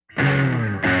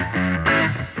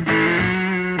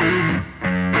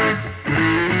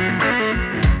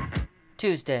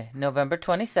Tuesday, November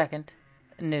 22nd,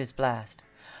 News Blast.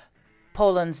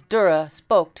 Poland's Dura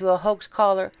spoke to a hoax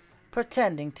caller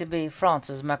pretending to be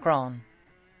France's Macron.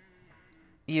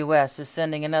 U.S. is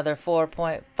sending another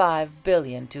 $4.5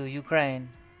 billion to Ukraine.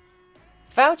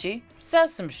 Fauci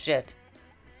says some shit.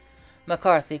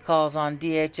 McCarthy calls on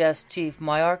DHS Chief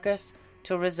Mayorkas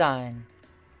to resign.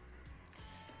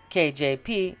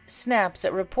 KJP snaps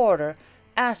at reporter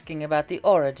asking about the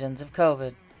origins of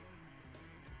COVID.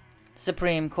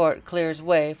 Supreme Court clears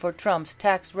way for Trump's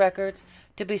tax records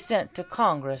to be sent to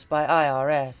Congress by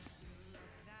IRS.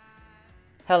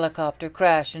 Helicopter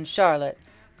crash in Charlotte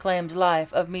claims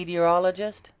life of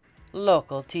meteorologist,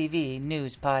 local TV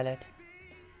news pilot.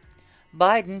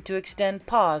 Biden to extend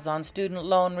pause on student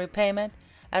loan repayment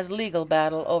as legal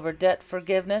battle over debt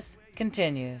forgiveness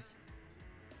continues.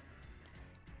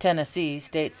 Tennessee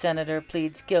state senator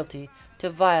pleads guilty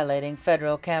to violating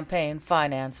federal campaign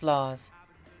finance laws.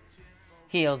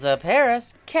 Heels Up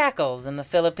Harris cackles in the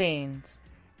Philippines.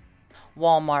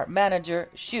 Walmart manager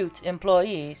shoots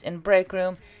employees in break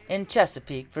room in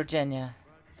Chesapeake, Virginia.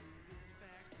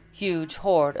 Huge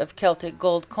hoard of Celtic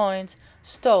gold coins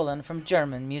stolen from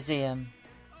German museum.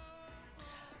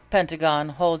 Pentagon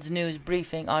holds news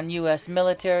briefing on U.S.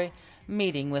 military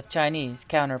meeting with Chinese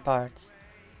counterparts.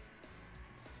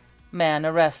 Man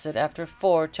arrested after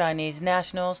 4 Chinese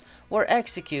nationals were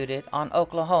executed on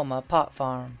Oklahoma pot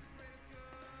farm.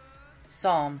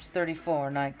 Psalms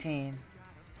 34:19.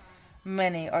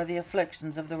 Many are the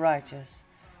afflictions of the righteous,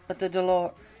 but the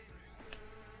Lord.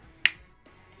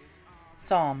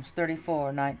 Psalms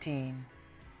 34:19.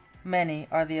 Many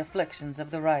are the afflictions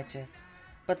of the righteous,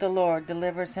 but the Lord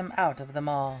delivers him out of them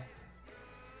all.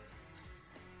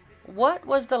 What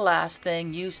was the last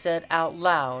thing you said out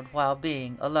loud while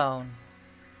being alone?